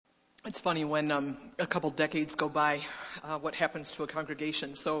It's funny when a couple decades go by, what happens to a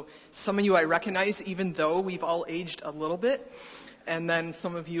congregation. So some of you I recognize, even though we've all aged a little bit, and then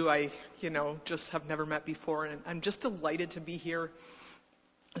some of you I, just have never met before. And I'm just delighted to be here.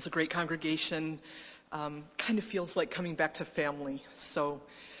 It's a great congregation. Kind of feels like coming back to family. So,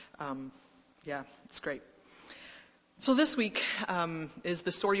 yeah, it's great. So this week is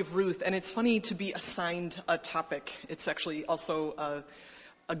the story of Ruth, and it's funny to be assigned a topic. It's actually also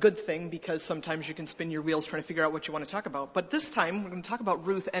a good thing because sometimes you can spin your wheels trying to figure out what you want to talk about. But this time we're going to talk about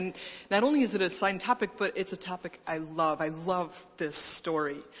Ruth, and not only is it an assigned topic, but it's a topic I love. I love this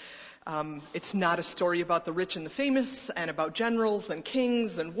story. It's not a story about the rich and the famous and about generals and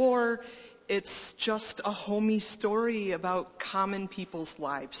kings and war. It's just a homey story about common people's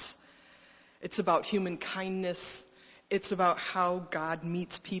lives. It's about human kindness. It's about how God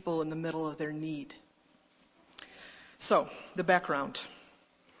meets people in the middle of their need. So, the background.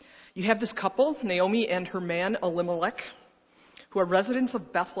 You have this couple, Naomi and her man, Elimelech, who are residents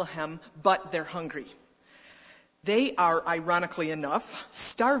of Bethlehem, but they're hungry. They are, ironically enough,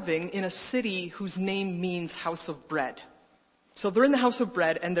 starving in a city whose name means house of bread. So they're in the house of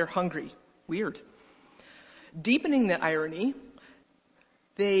bread and they're hungry. Weird. Deepening the irony,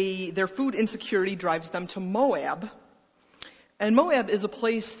 their food insecurity drives them to Moab. And Moab is a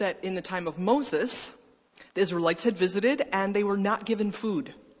place that in the time of Moses, the Israelites had visited and they were not given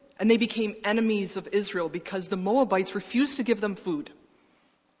food. And they became enemies of Israel because the Moabites refused to give them food.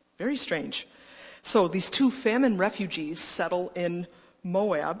 Very strange. So these two famine refugees settle in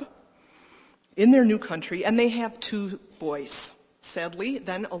Moab, in their new country, and they have two boys. Sadly,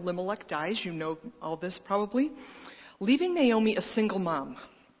 then Elimelech dies, you know all this probably, leaving Naomi a single mom.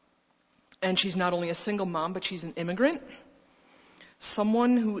 And she's not only a single mom, but she's an immigrant,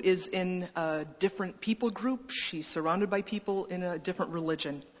 someone who is in a different people group. She's surrounded by people in a different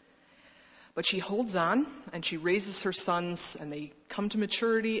religion. But she holds on, and she raises her sons, and they come to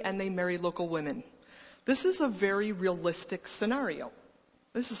maturity, and they marry local women. This is a very realistic scenario.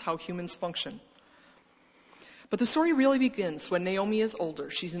 This is how humans function. But the story really begins when Naomi is older.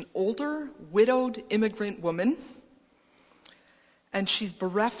 She's an older, widowed immigrant woman, and she's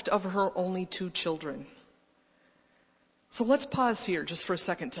bereft of her only two children. So let's pause here just for a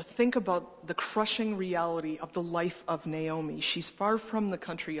second to think about the crushing reality of the life of Naomi. She's far from the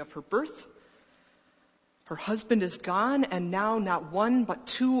country of her birth. Her husband is gone, and now not one but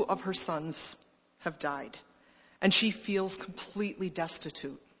two of her sons have died. And she feels completely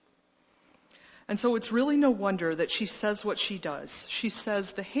destitute. And so it's really no wonder that she says what she does. She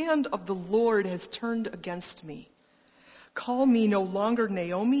says, "The hand of the Lord has turned against me. Call me no longer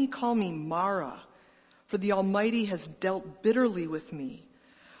Naomi, call me Mara, for the Almighty has dealt bitterly with me.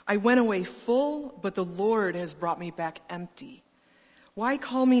 I went away full, but the Lord has brought me back empty. Why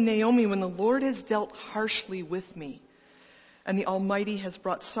call me Naomi when the Lord has dealt harshly with me, and the Almighty has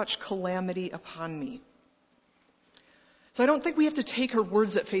brought such calamity upon me?" So I don't think we have to take her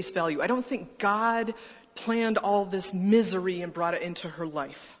words at face value. I don't think God planned all this misery and brought it into her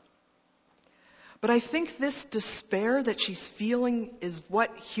life. But I think this despair that she's feeling is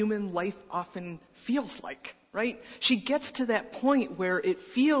what human life often feels like, right? She gets to that point where it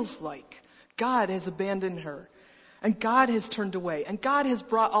feels like God has abandoned her. And God has turned away. And God has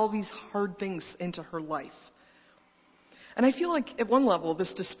brought all these hard things into her life. And I feel like at one level,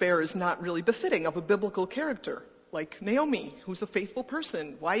 this despair is not really befitting of a biblical character, like Naomi, who's a faithful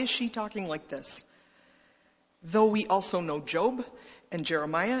person. Why is she talking like this? Though we also know Job and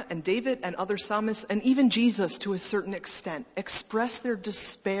Jeremiah and David and other psalmists and even Jesus to a certain extent express their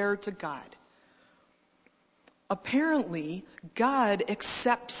despair to God. Apparently, God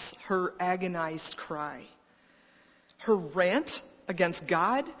accepts her agonized cry. Her rant against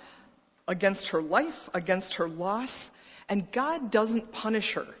God, against her life, against her loss, and God doesn't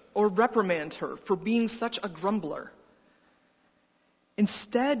punish her or reprimand her for being such a grumbler.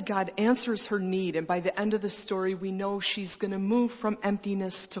 Instead, God answers her need, and by the end of the story, we know she's going to move from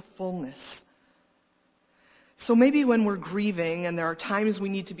emptiness to fullness. So maybe when we're grieving and there are times we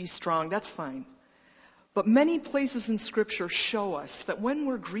need to be strong, that's fine. But many places in Scripture show us that when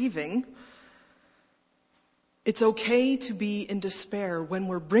we're grieving, it's okay to be in despair when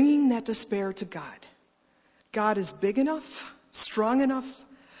we're bringing that despair to God. God is big enough, strong enough,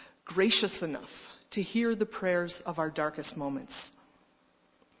 gracious enough to hear the prayers of our darkest moments.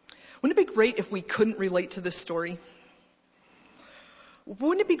 Wouldn't it be great if we couldn't relate to this story?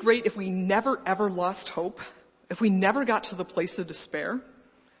 Wouldn't it be great if we never ever lost hope? If we never got to the place of despair?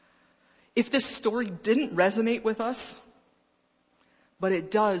 If this story didn't resonate with us? But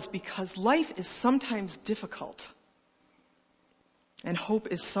it does, because life is sometimes difficult. And hope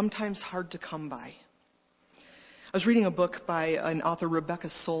is sometimes hard to come by. I was reading a book by an author, Rebecca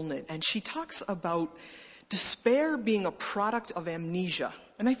Solnit, and she talks about despair being a product of amnesia.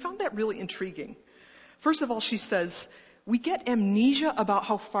 And I found that really intriguing. First of all, she says, we get amnesia about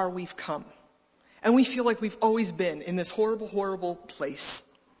how far we've come. And we feel like we've always been in this horrible, horrible place.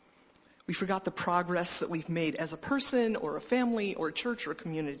 We forgot the progress that we've made as a person or a family or a church or a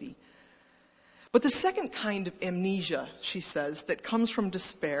community. But the second kind of amnesia, she says, that comes from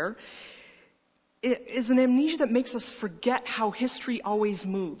despair is an amnesia that makes us forget how history always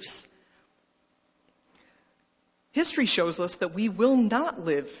moves. History shows us that we will not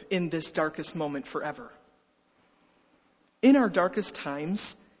live in this darkest moment forever. In our darkest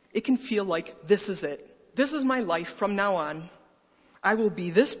times, it can feel like this is it. This is my life from now on. I will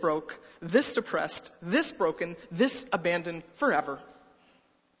be this broke, this depressed, this broken, this abandoned forever.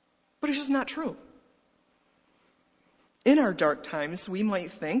 But it's just not true. In our dark times, we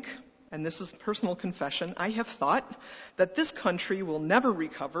might think, and this is personal confession, I have thought that this country will never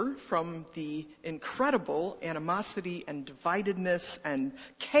recover from the incredible animosity and dividedness and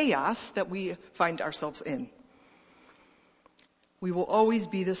chaos that we find ourselves in. We will always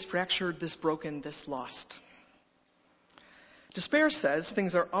be this fractured, this broken, this lost. Despair says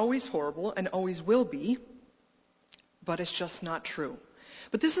things are always horrible and always will be, but it's just not true.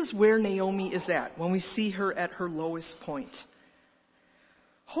 But this is where Naomi is at when we see her at her lowest point.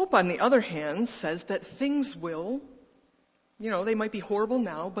 Hope, on the other hand, says that things will, they might be horrible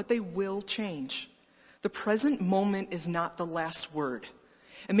now, but they will change. The present moment is not the last word.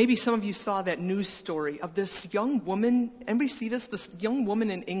 And maybe some of you saw that news story of this young woman. Anybody see this? This young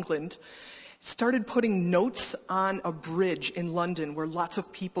woman in England started putting notes on a bridge in London where lots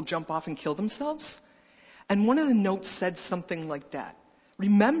of people jump off and kill themselves. And one of the notes said something like that.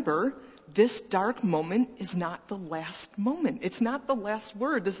 Remember, this dark moment is not the last moment. It's not the last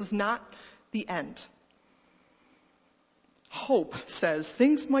word. This is not the end. Hope says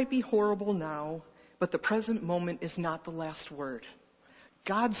things might be horrible now, but the present moment is not the last word.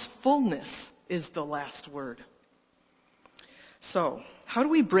 God's fullness is the last word. So, how do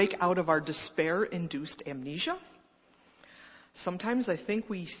we break out of our despair-induced amnesia? Sometimes I think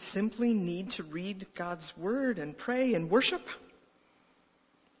we simply need to read God's word and pray and worship.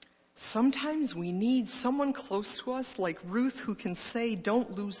 Sometimes we need someone close to us like Ruth who can say,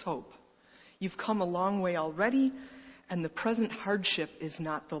 don't lose hope. You've come a long way already, and the present hardship is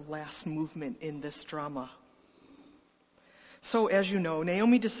not the last movement in this drama. So, as you know,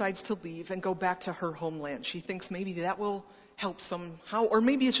 Naomi decides to leave and go back to her homeland. She thinks maybe that will help somehow, or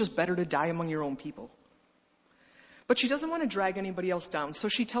maybe it's just better to die among your own people. But she doesn't want to drag anybody else down, so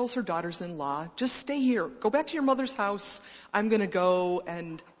she tells her daughters-in-law, just stay here. Go back to your mother's house. I'm going to go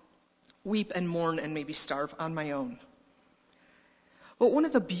and weep and mourn and maybe starve on my own. But one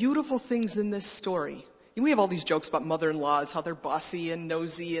of the beautiful things in this story, we have all these jokes about mother-in-laws, how they're bossy and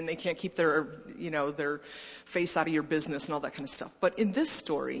nosy and they can't keep their face out of your business and all that kind of stuff. But in this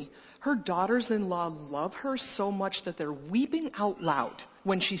story, her daughters-in-law love her so much that they're weeping out loud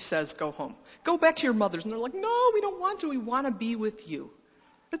when she says, go home. Go back to your mother's. And they're like, no, we don't want to. We want to be with you.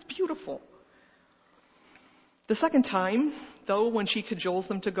 It's beautiful. The second time, though, when she cajoles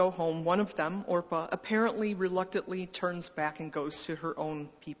them to go home, one of them, Orpah, apparently reluctantly turns back and goes to her own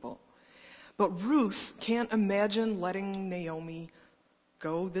people. But Ruth can't imagine letting Naomi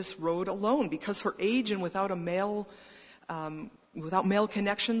go this road alone because her age and without male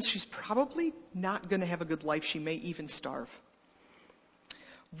connections, she's probably not going to have a good life. She may even starve.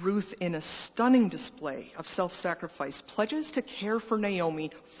 Ruth, in a stunning display of self-sacrifice, pledges to care for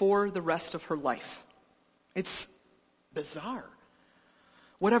Naomi for the rest of her life. It's bizarre.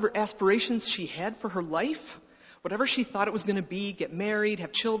 Whatever aspirations she had for her life, whatever she thought it was going to be, get married,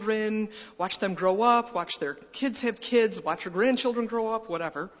 have children, watch them grow up, watch their kids have kids, watch her grandchildren grow up,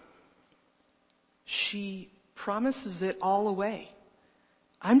 whatever, she promises it all away.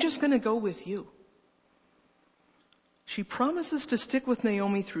 I'm just going to go with you. She promises to stick with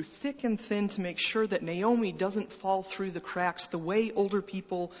Naomi through thick and thin to make sure that Naomi doesn't fall through the cracks the way older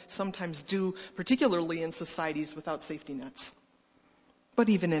people sometimes do, particularly in societies without safety nets. But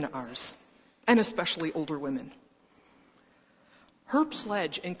even in ours, and especially older women. Her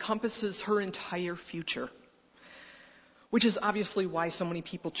pledge encompasses her entire future, which is obviously why so many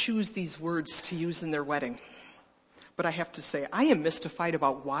people choose these words to use in their wedding. But I have to say, I am mystified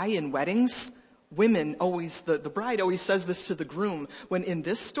about why in weddings, women always, the bride always says this to the groom, when in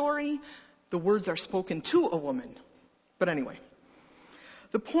this story, the words are spoken to a woman. But anyway,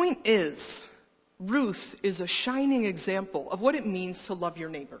 the point is, Ruth is a shining example of what it means to love your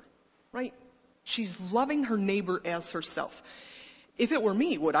neighbor, right? She's loving her neighbor as herself. If it were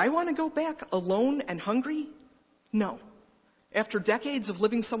me, would I want to go back alone and hungry? No. After decades of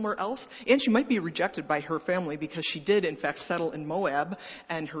living somewhere else, and she might be rejected by her family because she did, in fact, settle in Moab,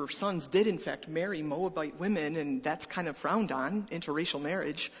 and her sons did, in fact, marry Moabite women, and that's kind of frowned on, interracial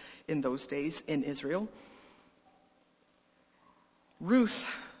marriage in those days in Israel.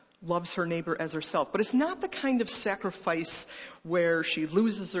 Ruth loves her neighbor as herself, but it's not the kind of sacrifice where she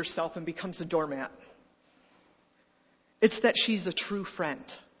loses herself and becomes a doormat. It's that she's a true friend.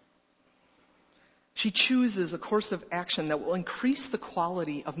 She chooses a course of action that will increase the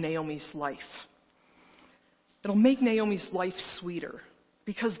quality of Naomi's life. It'll make Naomi's life sweeter,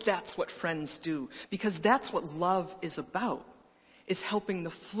 because that's what friends do, because that's what love is about, is helping the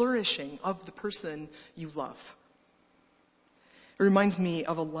flourishing of the person you love. It reminds me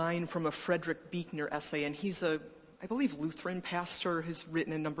of a line from a Frederick Buechner essay, and he's I believe, Lutheran pastor, has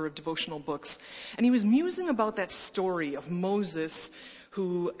written a number of devotional books. And he was musing about that story of Moses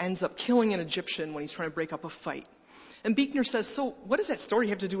who ends up killing an Egyptian when he's trying to break up a fight. And Buechner says, so what does that story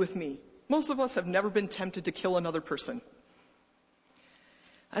have to do with me? Most of us have never been tempted to kill another person.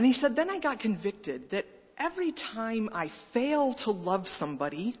 And he said, then I got convicted that every time I fail to love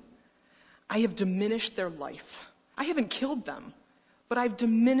somebody, I have diminished their life. I haven't killed them, but I've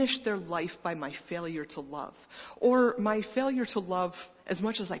diminished their life by my failure to love, or my failure to love as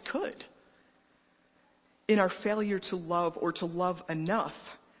much as I could. In our failure to love or to love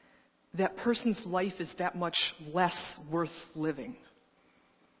enough, that person's life is that much less worth living.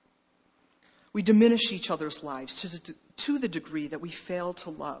 We diminish each other's lives to the degree that we fail to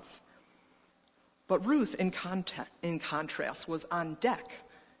love. But Ruth, in contrast, was on deck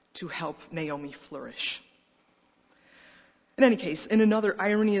to help Naomi flourish. In any case, in another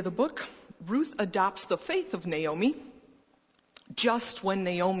irony of the book, Ruth adopts the faith of Naomi just when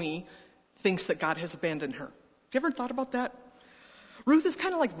Naomi thinks that God has abandoned her. Have you ever thought about that? Ruth is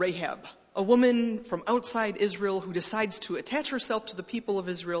kind of like Rahab, a woman from outside Israel who decides to attach herself to the people of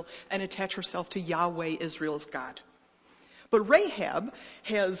Israel and attach herself to Yahweh, Israel's God. But Rahab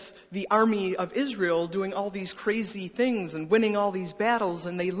has the army of Israel doing all these crazy things and winning all these battles,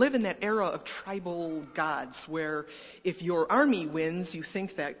 and they live in that era of tribal gods where if your army wins, you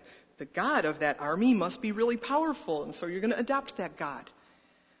think that the God of that army must be really powerful, and so you're going to adopt that God.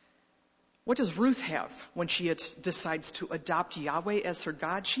 What does Ruth have when she decides to adopt Yahweh as her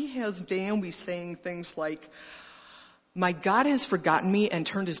God? She has Naomi saying things like, my God has forgotten me and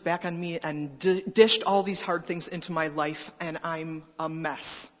turned his back on me and dished all these hard things into my life, and I'm a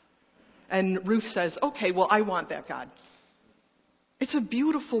mess. And Ruth says, okay, well, I want that God. It's a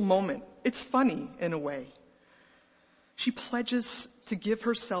beautiful moment. It's funny in a way. She pledges to give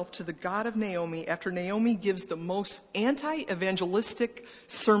herself to the God of Naomi after Naomi gives the most anti-evangelistic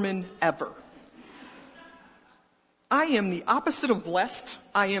sermon ever. I am the opposite of blessed.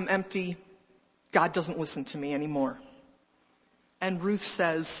 I am empty. God doesn't listen to me anymore. And Ruth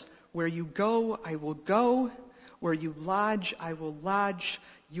says, where you go, I will go. Where you lodge, I will lodge.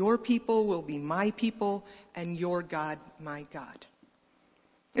 Your people will be my people, and your God, my God.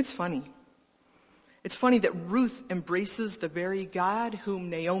 It's funny. It's funny that Ruth embraces the very God whom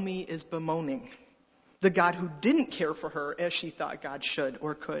Naomi is bemoaning, the God who didn't care for her as she thought God should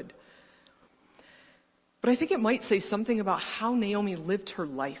or could. But I think it might say something about how Naomi lived her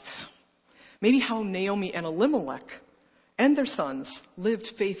life. Maybe how Naomi and Elimelech and their sons lived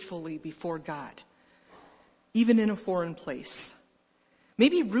faithfully before God, even in a foreign place.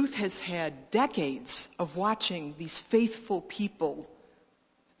 Maybe Ruth has had decades of watching these faithful people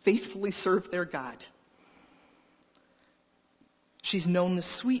faithfully serve their God. She's known the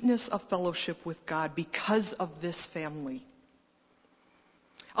sweetness of fellowship with God because of this family.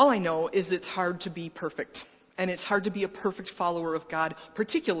 All I know is it's hard to be perfect, and it's hard to be a perfect follower of God,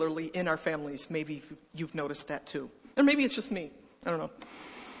 particularly in our families. Maybe you've noticed that too. Or maybe it's just me. I don't know.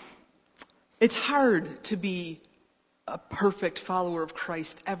 It's hard to be a perfect follower of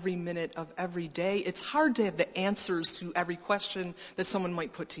Christ every minute of every day. It's hard to have the answers to every question that someone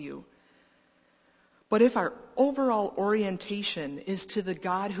might put to you. But if our overall orientation is to the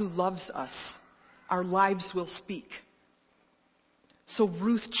God who loves us, our lives will speak. So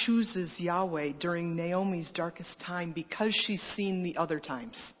Ruth chooses Yahweh during Naomi's darkest time because she's seen the other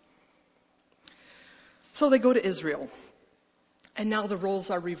times. So they go to Israel, and now the roles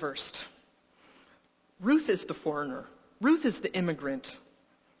are reversed. Ruth is the foreigner. Ruth is the immigrant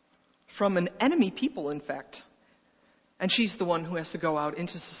from an enemy people, in fact. And she's the one who has to go out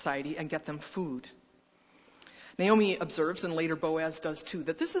into society and get them food. Naomi observes, and later Boaz does too,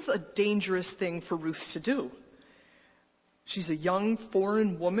 that this is a dangerous thing for Ruth to do. She's a young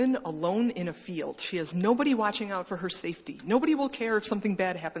foreign woman alone in a field. She has nobody watching out for her safety. Nobody will care if something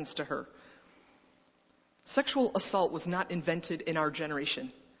bad happens to her. Sexual assault was not invented in our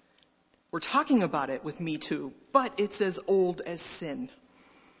generation. We're talking about it with Me Too, but it's as old as sin.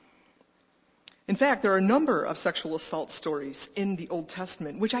 In fact, there are a number of sexual assault stories in the Old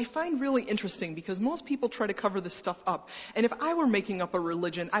Testament, which I find really interesting because most people try to cover this stuff up. And if I were making up a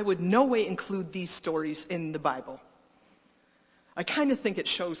religion, I would no way include these stories in the Bible. I kind of think it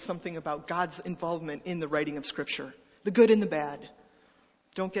shows something about God's involvement in the writing of Scripture, the good and the bad.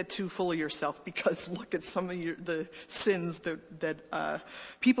 Don't get too full of yourself because look at some of the sins that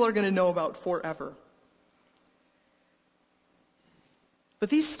people are going to know about forever. But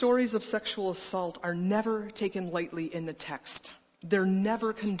these stories of sexual assault are never taken lightly in the text. They're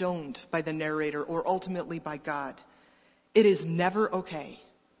never condoned by the narrator or ultimately by God. It is never okay.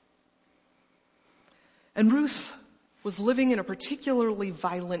 And Ruth was living in a particularly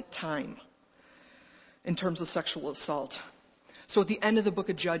violent time in terms of sexual assault. So at the end of the book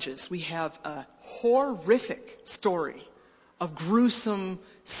of Judges, we have a horrific story of gruesome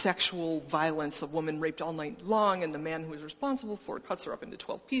sexual violence, a woman raped all night long, and the man who is responsible for it cuts her up into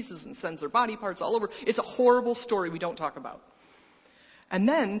 12 pieces and sends her body parts all over. It's a horrible story we don't talk about. And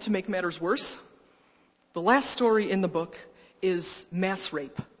then, to make matters worse, the last story in the book is mass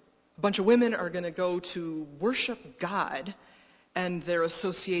rape. A bunch of women are going to go to worship God, and their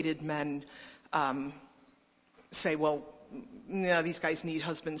associated men say, well, yeah, these guys need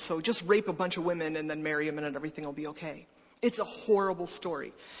husbands, so just rape a bunch of women and then marry them and everything will be okay. It's a horrible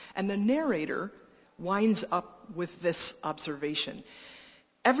story. And the narrator winds up with this observation.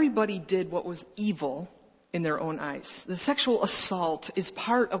 Everybody did what was evil in their own eyes. The sexual assault is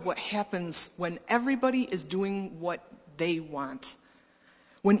part of what happens when everybody is doing what they want.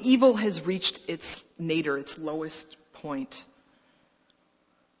 When evil has reached its nadir, its lowest point.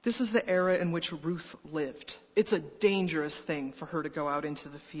 This is the era in which Ruth lived. It's a dangerous thing for her to go out into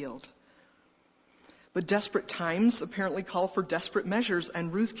the field. But desperate times apparently call for desperate measures,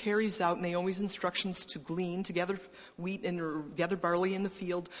 and Ruth carries out Naomi's instructions to glean, to gather wheat or gather barley in the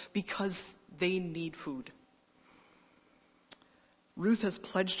field because they need food. Ruth has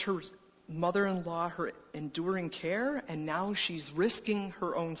pledged her mother-in-law her enduring care, and now she's risking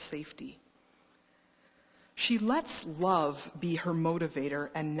her own safety. She lets love be her motivator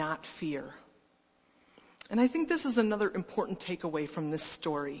and not fear. And I think this is another important takeaway from this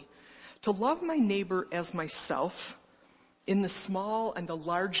story. To love my neighbor as myself in the small and the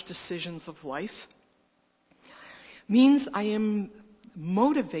large decisions of life means I am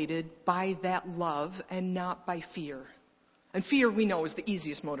motivated by that love and not by fear. And fear, we know, is the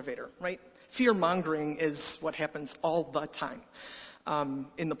easiest motivator, right? Fear-mongering is what happens all the time.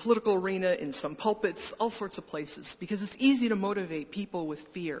 In the political arena, in some pulpits, all sorts of places, because it's easy to motivate people with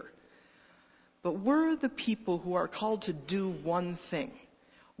fear. But we're the people who are called to do one thing,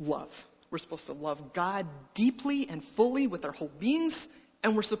 love. We're supposed to love God deeply and fully with our whole beings,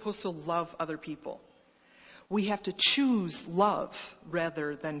 and we're supposed to love other people. We have to choose love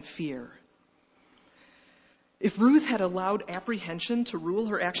rather than fear. If Ruth had allowed apprehension to rule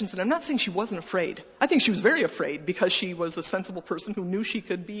her actions, and I'm not saying she wasn't afraid. I think she was very afraid because she was a sensible person who knew she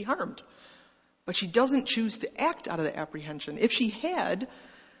could be harmed. But she doesn't choose to act out of the apprehension. If she had,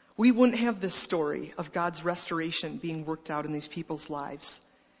 we wouldn't have this story of God's restoration being worked out in these people's lives.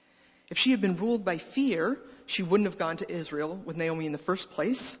 If she had been ruled by fear, she wouldn't have gone to Israel with Naomi in the first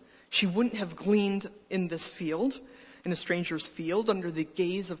place. She wouldn't have gleaned in this field, in a stranger's field, under the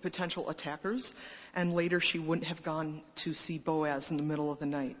gaze of potential attackers. And later she wouldn't have gone to see Boaz in the middle of the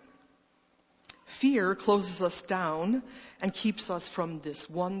night. Fear closes us down and keeps us from this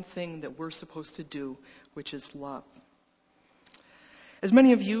one thing that we're supposed to do, which is love. As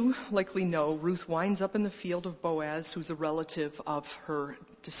many of you likely know, Ruth winds up in the field of Boaz, who's a relative of her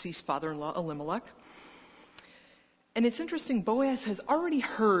deceased father-in-law, Elimelech. And it's interesting, Boaz has already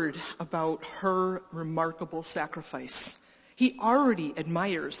heard about her remarkable sacrifice. He already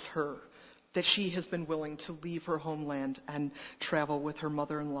admires her, that she has been willing to leave her homeland and travel with her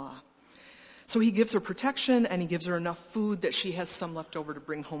mother-in-law. So he gives her protection and he gives her enough food that she has some left over to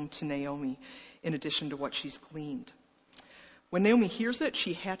bring home to Naomi, in addition to what she's gleaned. When Naomi hears it,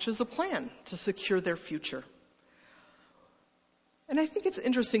 she hatches a plan to secure their future. And I think it's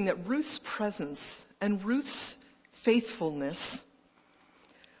interesting that Ruth's presence and Ruth's faithfulness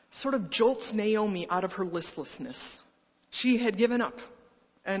sort of jolts Naomi out of her listlessness. She had given up,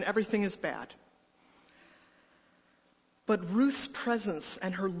 and everything is bad. But Ruth's presence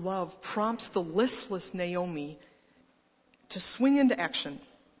and her love prompts the listless Naomi to swing into action,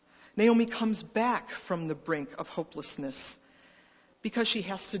 Naomi comes back from the brink of hopelessness because she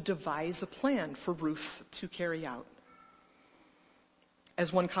has to devise a plan for Ruth to carry out.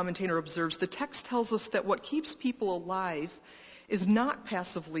 As one commentator observes, the text tells us that what keeps people alive is not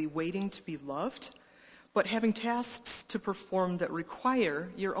passively waiting to be loved, but having tasks to perform that require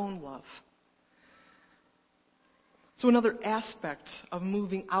your own love. So another aspect of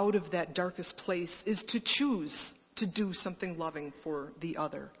moving out of that darkest place is to choose to do something loving for the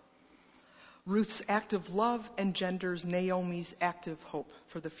other. Ruth's active love engenders Naomi's active hope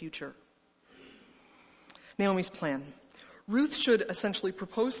for the future. Naomi's plan. Ruth should essentially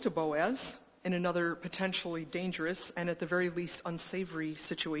propose to Boaz in another potentially dangerous and at the very least unsavory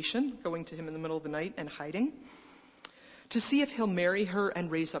situation, going to him in the middle of the night and hiding, to see if he'll marry her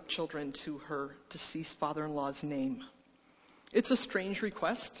and raise up children to her deceased father-in-law's name. It's a strange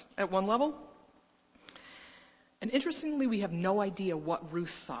request at one level. And interestingly, we have no idea what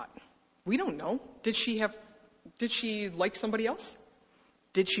Ruth thought. We don't know. Did she like somebody else?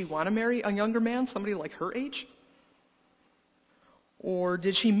 Did she want to marry a younger man, somebody like her age? Or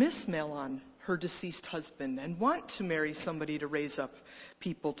did she miss Mahlon, her deceased husband, and want to marry somebody to raise up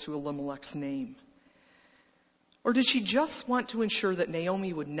people to Elimelech's name? Or did she just want to ensure that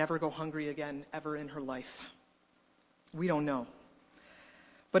Naomi would never go hungry again, ever in her life? We don't know.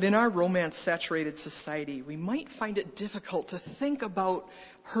 But in our romance-saturated society, we might find it difficult to think about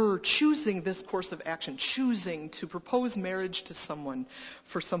her choosing this course of action, choosing to propose marriage to someone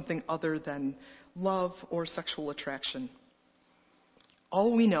for something other than love or sexual attraction.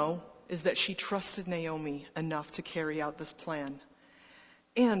 All we know is that she trusted Naomi enough to carry out this plan.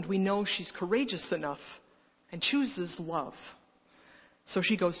 And we know she's courageous enough and chooses love. So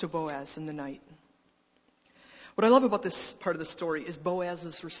she goes to Boaz in the night. What I love about this part of the story is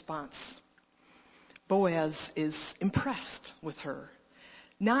Boaz's response. Boaz is impressed with her.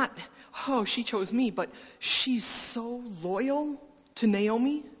 Not, oh, she chose me, but she's so loyal to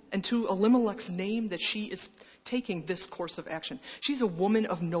Naomi and to Elimelech's name that she is taking this course of action. She's a woman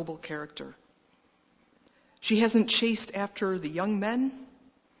of noble character. She hasn't chased after the young men.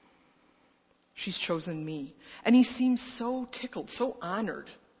 She's chosen me. And he seems so tickled, so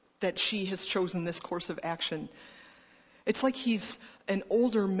honored that she has chosen this course of action. It's like he's an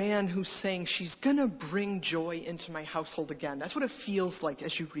older man who's saying, she's going to bring joy into my household again. That's what it feels like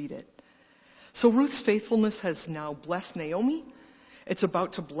as you read it. So Ruth's faithfulness has now blessed Naomi. It's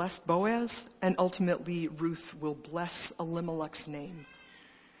about to bless Boaz, and ultimately Ruth will bless Elimelech's name.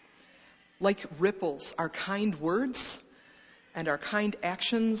 Like ripples, our kind words and our kind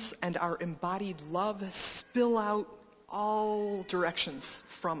actions and our embodied love spill out all directions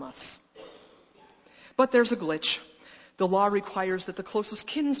from us. But there's a glitch. The law requires that the closest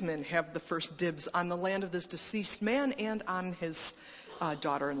kinsmen have the first dibs on the land of this deceased man and on his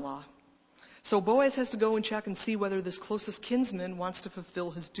daughter-in-law. So Boaz has to go and check and see whether this closest kinsman wants to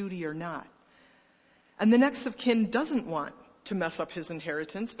fulfill his duty or not. And the next of kin doesn't want to mess up his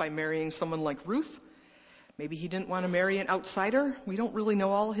inheritance by marrying someone like Ruth. Maybe he didn't want to marry an outsider. We don't really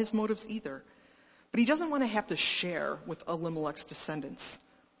know all his motives either. But he doesn't want to have to share with Elimelech's descendants.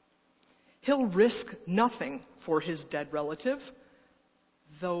 He'll risk nothing for his dead relative,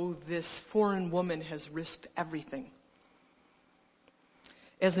 though this foreign woman has risked everything.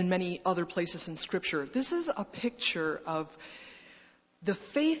 As in many other places in Scripture, this is a picture of the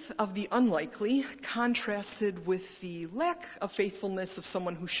faith of the unlikely contrasted with the lack of faithfulness of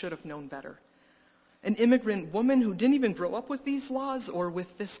someone who should have known better. An immigrant woman who didn't even grow up with these laws or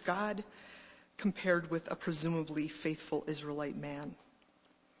with this God, compared with a presumably faithful Israelite man.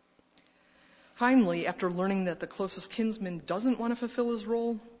 Finally, after learning that the closest kinsman doesn't want to fulfill his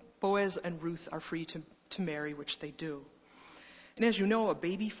role, Boaz and Ruth are free to marry, which they do. And as you know, a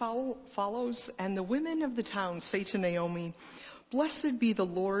baby follows, and the women of the town say to Naomi, "Blessed be the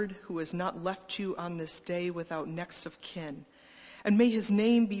Lord who has not left you on this day without next of kin, and may his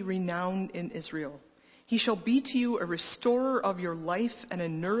name be renowned in Israel. He shall be to you a restorer of your life and a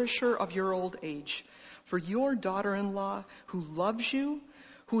nourisher of your old age. For your daughter-in-law, who loves you,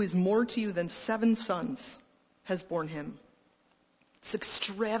 who is more to you than 7 sons, has borne him." It's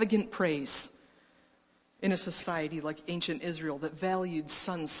extravagant praise in a society like ancient Israel that valued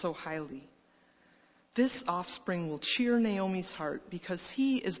sons so highly. This offspring will cheer Naomi's heart because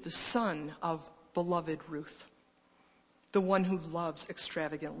he is the son of beloved Ruth, the one who loves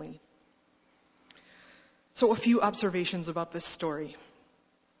extravagantly. So a few observations about this story.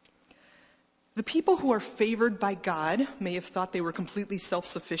 The people who are favored by God may have thought they were completely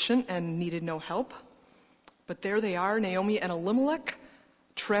self-sufficient and needed no help. But there they are, Naomi and Elimelech,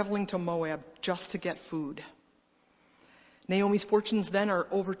 traveling to Moab just to get food. Naomi's fortunes then are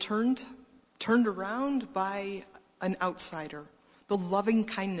turned around by an outsider. The loving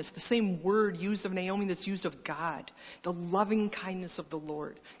kindness, the same word used of Naomi that's used of God. The loving kindness of the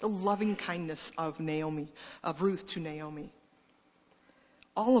Lord. The loving kindness of Naomi, of Ruth to Naomi.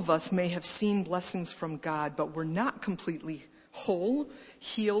 All of us may have seen blessings from God, but we're not completely whole,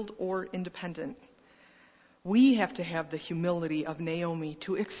 healed, or independent. We have to have the humility of Naomi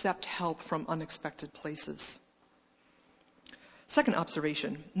to accept help from unexpected places. Second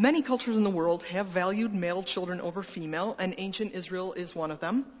observation, many cultures in the world have valued male children over female, and ancient Israel is one of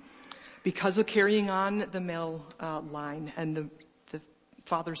them, because of carrying on the male line and the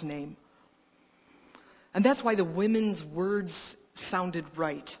father's name. And that's why the women's words sounded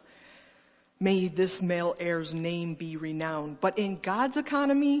right. May this male heir's name be renowned. But in God's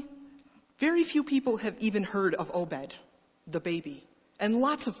economy, very few people have even heard of Obed, the baby. And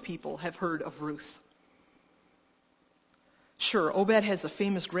lots of people have heard of Ruth. Sure, Obed has a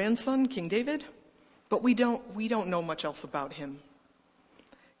famous grandson, King David, but we don't know much else about him.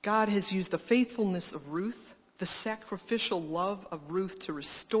 God has used the faithfulness of Ruth, the sacrificial love of Ruth to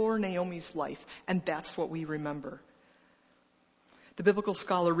restore Naomi's life, and that's what we remember. The biblical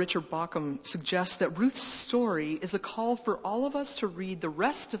scholar Richard Bauckham suggests that Ruth's story is a call for all of us to read the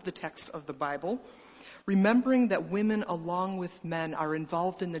rest of the text of the Bible, remembering that women along with men are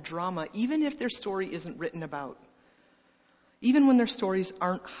involved in the drama, even if their story isn't written about. Even when their stories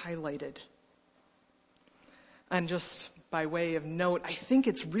aren't highlighted. And just by way of note, I think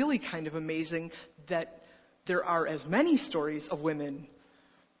it's really kind of amazing that there are as many stories of women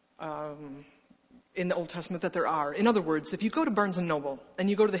in the Old Testament that there are. In other words, if you go to Barnes & Noble and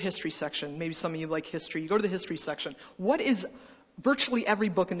you go to the history section, maybe some of you like history, you go to the history section. What is virtually every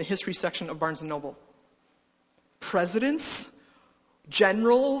book in the history section of Barnes & Noble? Presidents,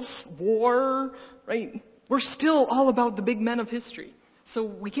 generals, war, right? We're still all about the big men of history. So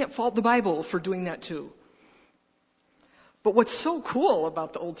we can't fault the Bible for doing that too. But what's so cool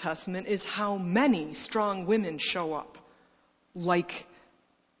about the Old Testament is how many strong women show up. Like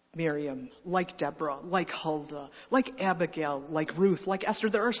Miriam, like Deborah, like Huldah, like Abigail, like Ruth, like Esther.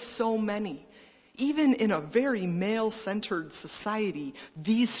 There are so many. Even in a very male-centered society,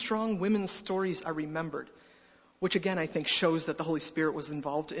 these strong women's stories are remembered. Which again, I think shows that the Holy Spirit was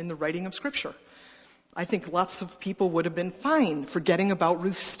involved in the writing of Scripture. I think lots of people would have been fine forgetting about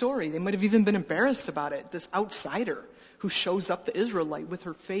Ruth's story. They might have even been embarrassed about it. This outsider who shows up the Israelite with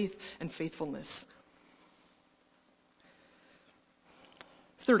her faith and faithfulness.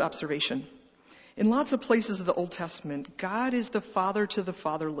 Third observation. In lots of places of the Old Testament, God is the father to the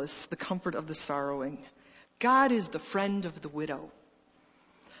fatherless, the comfort of the sorrowing. God is the friend of the widow.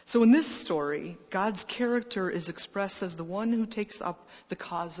 So in this story, God's character is expressed as the one who takes up the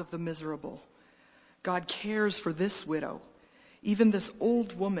cause of the miserable. God cares for this widow, even this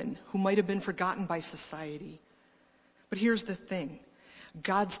old woman who might have been forgotten by society. But here's the thing.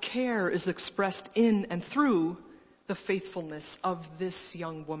 God's care is expressed in and through the faithfulness of this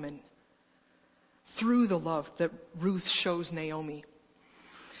young woman, through the love that Ruth shows Naomi.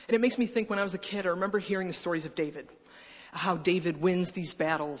 And it makes me think when I was a kid, I remember hearing the stories of David, how David wins these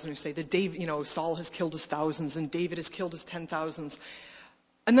battles. And you say that Saul has killed his thousands and David has killed his 10,000s.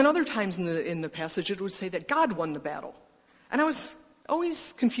 And then other times in the passage, it would say that God won the battle. And I was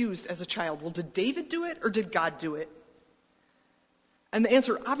always confused as a child. Well, did David do it or did God do it? And the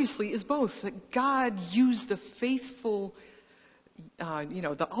answer obviously is both. That God used the faithful, all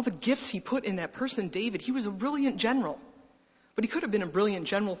the gifts he put in that person, David. He was a brilliant general. But he could have been a brilliant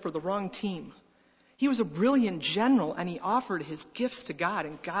general for the wrong team. He was a brilliant general and he offered his gifts to God.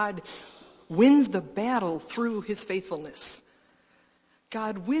 And God wins the battle through his faithfulness.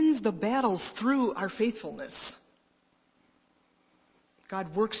 God wins the battles through our faithfulness.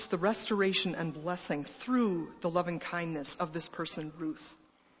 God works the restoration and blessing through the loving kindness of this person, Ruth.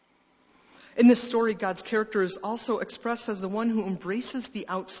 In this story, God's character is also expressed as the one who embraces the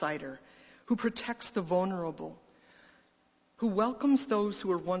outsider, who protects the vulnerable, who welcomes those who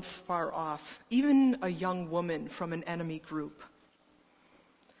were once far off, even a young woman from an enemy group.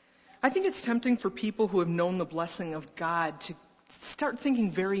 I think it's tempting for people who have known the blessing of God to start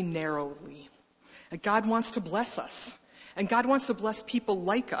thinking very narrowly. That God wants to bless us. And God wants to bless people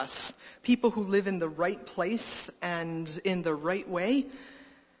like us, people who live in the right place and in the right way.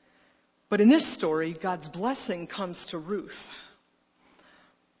 But in this story, God's blessing comes to Ruth.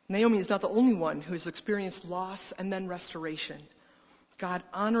 Naomi is not the only one who has experienced loss and then restoration. God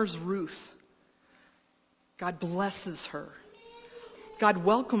honors Ruth. God blesses her. God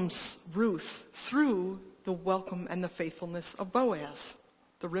welcomes Ruth through the welcome and the faithfulness of Boaz.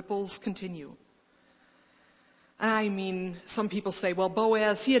 The ripples continue. And I mean, some people say, well,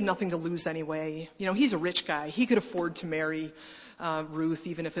 Boaz, he had nothing to lose anyway. He's a rich guy. He could afford to marry Ruth,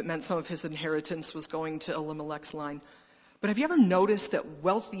 even if it meant some of his inheritance was going to Elimelech's line. But have you ever noticed that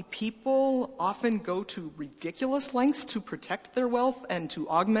wealthy people often go to ridiculous lengths to protect their wealth and to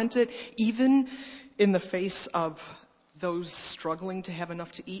augment it, even in the face of those struggling to have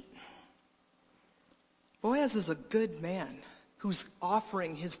enough to eat? Boaz is a good man who's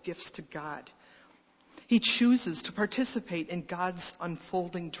offering his gifts to God. He chooses to participate in God's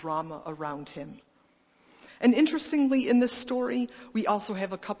unfolding drama around him. And interestingly, in this story, we also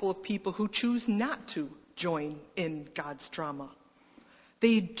have a couple of people who choose not to join in God's drama.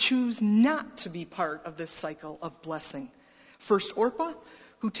 They choose not to be part of this cycle of blessing. First, Orpah,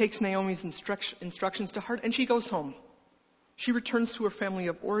 who takes Naomi's instructions to heart, and she goes home. She returns to her family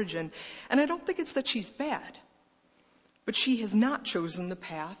of origin. And I don't think it's that she's bad, but she has not chosen the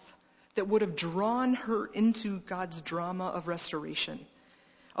path that would have drawn her into God's drama of restoration,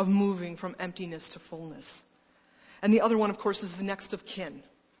 of moving from emptiness to fullness. And the other one, of course, is the next of kin.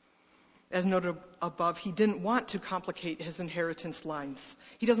 As noted above, he didn't want to complicate his inheritance lines.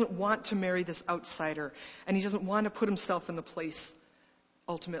 He doesn't want to marry this outsider, and he doesn't want to put himself in the place,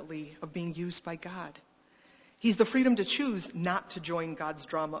 ultimately, of being used by God. He's the freedom to choose not to join God's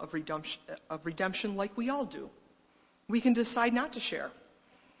drama of redemption like we all do. We can decide not to share.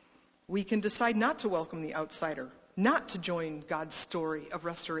 We can decide not to welcome the outsider, not to join God's story of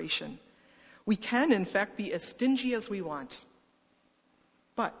restoration. We can, in fact, be as stingy as we want.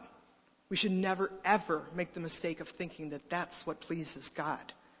 But we should never, ever make the mistake of thinking that that's what pleases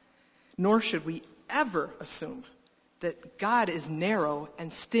God. Nor should we ever assume that God is narrow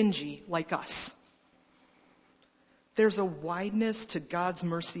and stingy like us. There's a wideness to God's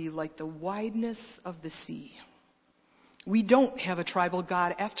mercy like the wideness of the sea. We don't have a tribal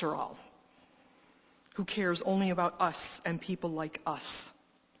God after all, who cares only about us and people like us.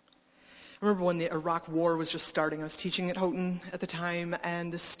 I remember when the Iraq War was just starting. I was teaching at Houghton at the time,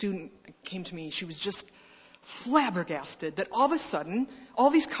 and the student came to me. She was just flabbergasted that all of a sudden, all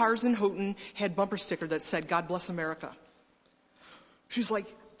these cars in Houghton had bumper sticker that said, "God bless America." She was like,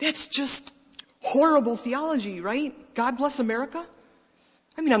 that's just horrible theology, right? God bless America?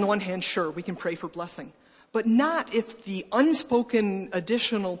 I mean, on the one hand, sure, we can pray for blessing. But not if the unspoken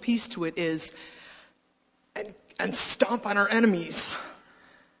additional piece to it is, and stomp on our enemies.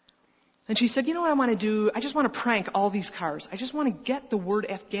 And she said, you know what I want to do? I just want to prank all these cars. I just want to get the word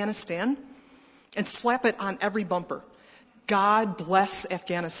Afghanistan and slap it on every bumper. God bless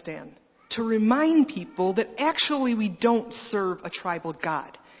Afghanistan. To remind people that actually we don't serve a tribal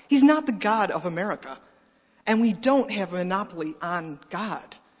God. He's not the God of America. And we don't have a monopoly on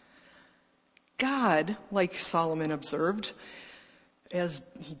God. God, like Solomon observed, as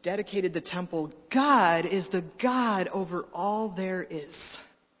he dedicated the temple, God is the God over all there is.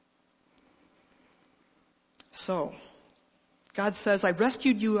 So, God says, I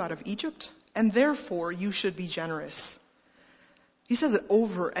rescued you out of Egypt, and therefore you should be generous. He says it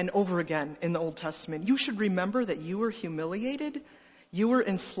over and over again in the Old Testament. You should remember that you were humiliated, you were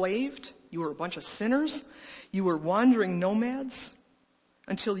enslaved, you were a bunch of sinners, you were wandering nomads,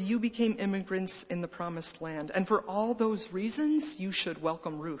 until you became immigrants in the promised land. And for all those reasons, you should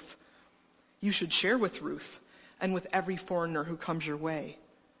welcome Ruth. You should share with Ruth and with every foreigner who comes your way.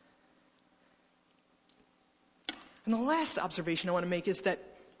 And the last observation I want to make is that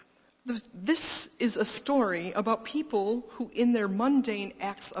this is a story about people who, in their mundane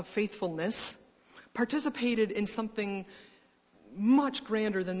acts of faithfulness, participated in something much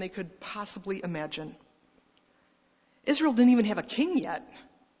grander than they could possibly imagine. Israel didn't even have a king yet.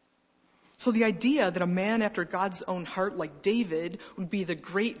 So the idea that a man after God's own heart like David would be the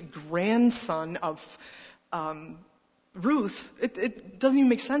great-grandson of Ruth, it doesn't even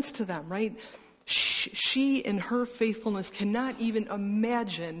make sense to them, right? She in her faithfulness cannot even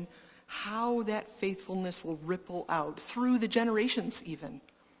imagine how that faithfulness will ripple out through the generations even.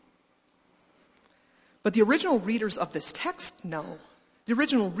 But the original readers of this text know. The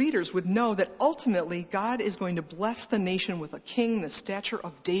original readers would know that ultimately God is going to bless the nation with a king the stature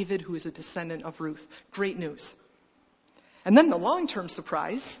of David, who is a descendant of Ruth. Great news. And then the long-term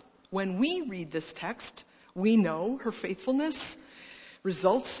surprise, when we read this text, we know her faithfulness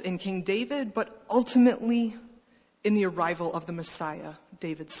results in King David, but ultimately in the arrival of the Messiah,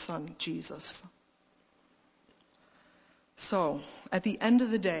 David's son, Jesus. So, at the end of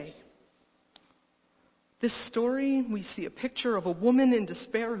the day, this story, we see a picture of a woman in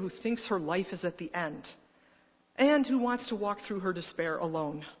despair who thinks her life is at the end and who wants to walk through her despair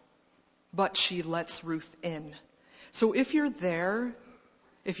alone. But she lets Ruth in. So if you're there,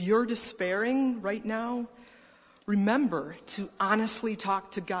 if you're despairing right now, remember to honestly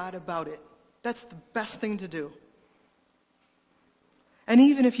talk to God about it. That's the best thing to do. And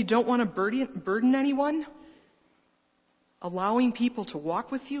even if you don't want to burden anyone, allowing people to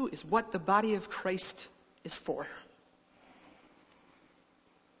walk with you is what the body of Christ is for.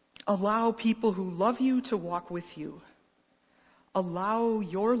 Allow people who love you to walk with you. Allow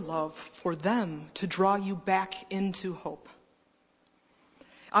your love for them to draw you back into hope.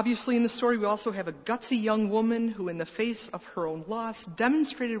 Obviously, in the story, we also have a gutsy young woman who, in the face of her own loss,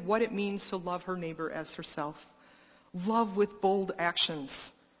 demonstrated what it means to love her neighbor as herself. Love with bold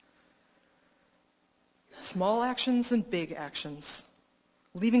actions. Small actions and big actions.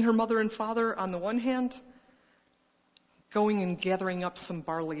 Leaving her mother and father on the one hand, going and gathering up some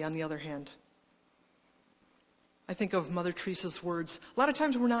barley on the other hand. I think of Mother Teresa's words. A lot of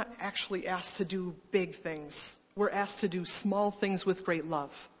times we're not actually asked to do big things. We're asked to do small things with great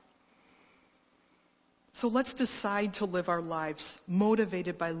love. So let's decide to live our lives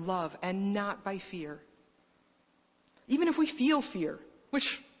motivated by love and not by fear. Even if we feel fear,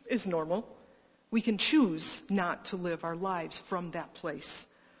 which is normal, we can choose not to live our lives from that place.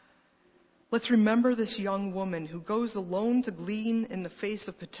 Let's remember this young woman who goes alone to glean in the face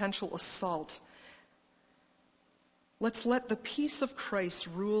of potential assault. Let's let the peace of Christ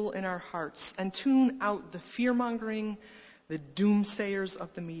rule in our hearts and tune out the fear-mongering, the doomsayers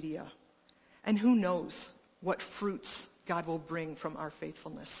of the media. And who knows what fruits God will bring from our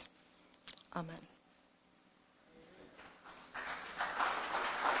faithfulness. Amen.